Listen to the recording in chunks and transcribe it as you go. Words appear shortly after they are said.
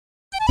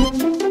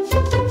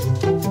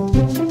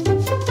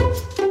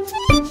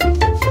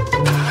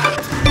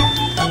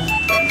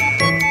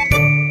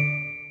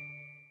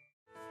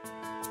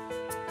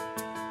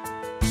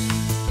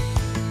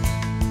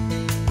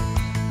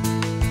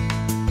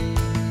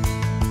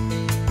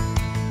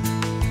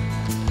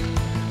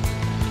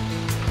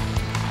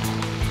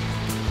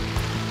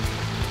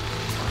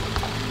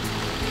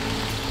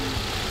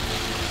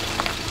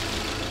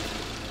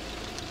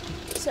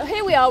So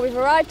here we are, we've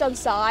arrived on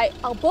site.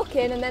 I'll book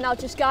in and then I'll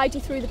just guide you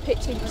through the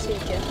pitching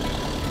procedure.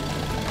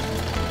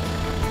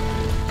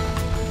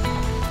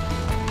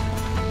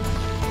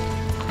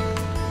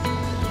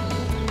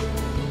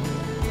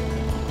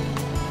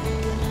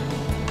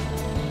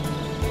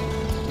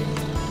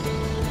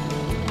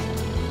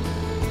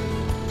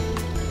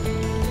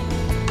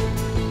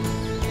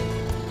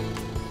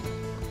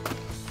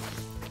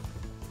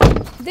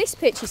 This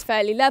pitch is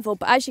fairly level,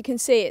 but as you can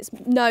see it's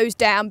nose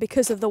down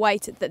because of the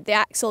weight of the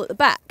axle at the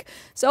back.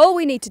 So all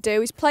we need to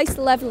do is place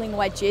the levelling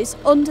wedges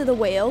under the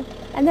wheel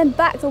and then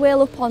back the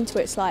wheel up onto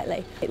it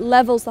slightly. It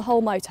levels the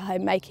whole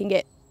motorhome, making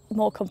it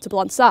more comfortable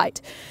on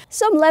site.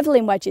 Some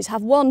levelling wedges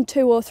have 1,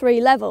 2 or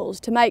 3 levels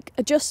to make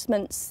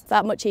adjustments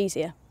that much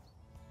easier.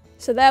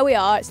 So there we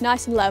are, it's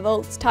nice and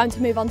level, it's time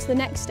to move on to the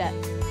next step.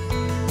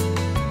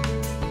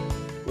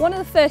 One of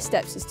the first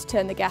steps is to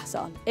turn the gas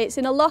on. It's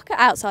in a locker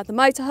outside the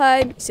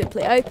motorhome. You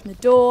simply open the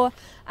door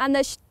and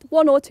there's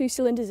 1 or 2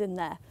 cylinders in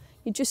there.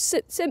 You just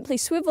simply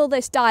swivel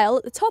this dial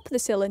at the top of the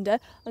cylinder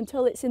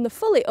until it's in the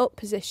fully up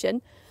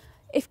position.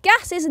 If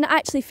gas isn't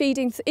actually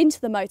feeding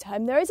into the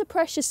motorhome, there is a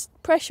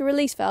pressure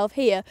release valve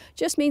here.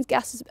 Just means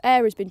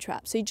air has been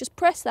trapped. So you just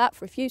press that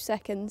for a few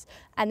seconds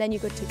and then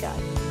you're good to go.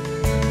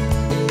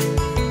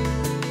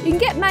 You can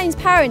get mains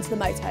power into the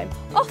motorhome.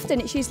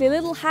 Often it's usually a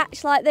little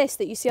hatch like this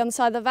that you see on the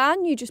side of the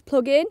van, you just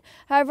plug in.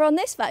 However, on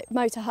this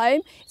motorhome,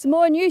 it's a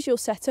more unusual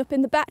setup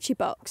in the battery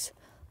box.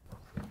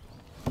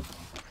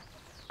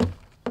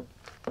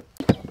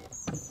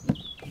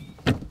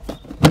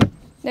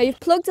 Now you've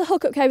plugged the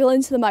hookup cable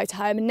into the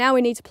motorhome and now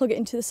we need to plug it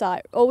into the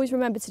site. Always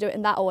remember to do it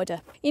in that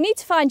order. You need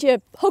to find your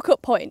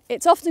hookup point.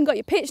 It's often got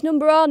your pitch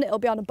number on, it'll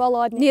be on a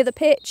bollard near the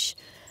pitch,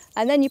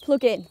 and then you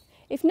plug in.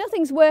 If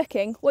nothing's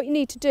working, what you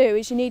need to do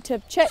is you need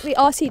to check the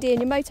RCD in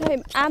your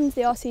motorhome and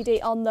the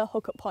RCD on the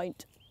hookup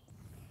point.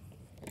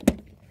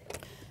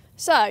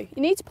 So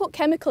you need to put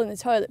chemical in the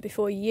toilet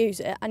before you use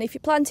it, and if you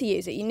plan to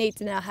use it, you need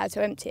to know how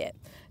to empty it.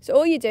 So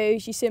all you do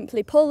is you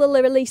simply pull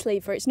the release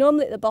lever. It's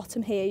normally at the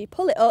bottom here. You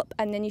pull it up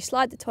and then you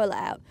slide the toilet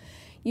out.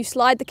 You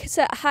slide the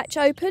cassette hatch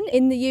open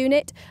in the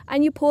unit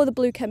and you pour the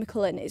blue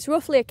chemical in. It's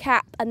roughly a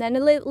cap and then a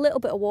little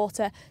bit of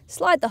water.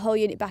 Slide the whole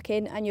unit back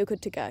in and you're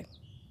good to go.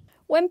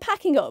 When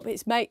packing up,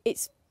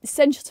 it's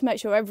essential to make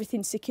sure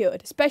everything's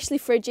secured, especially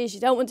fridges. You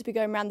don't want to be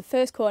going around the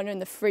first corner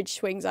and the fridge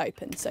swings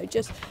open. So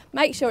just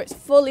make sure it's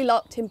fully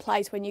locked in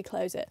place when you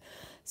close it.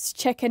 So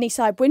check any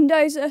side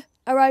windows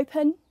are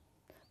open,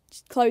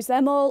 just close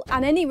them all,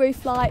 and any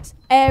roof lights,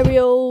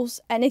 aerials,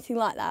 anything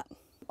like that.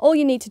 All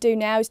you need to do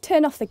now is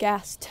turn off the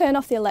gas, turn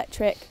off the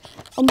electric,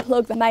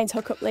 unplug the mains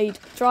hookup lead,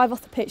 drive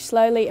off the pitch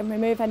slowly and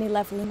remove any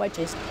levelling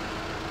wedges.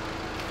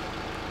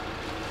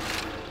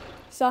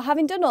 So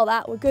having done all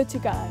that, we're good to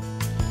go.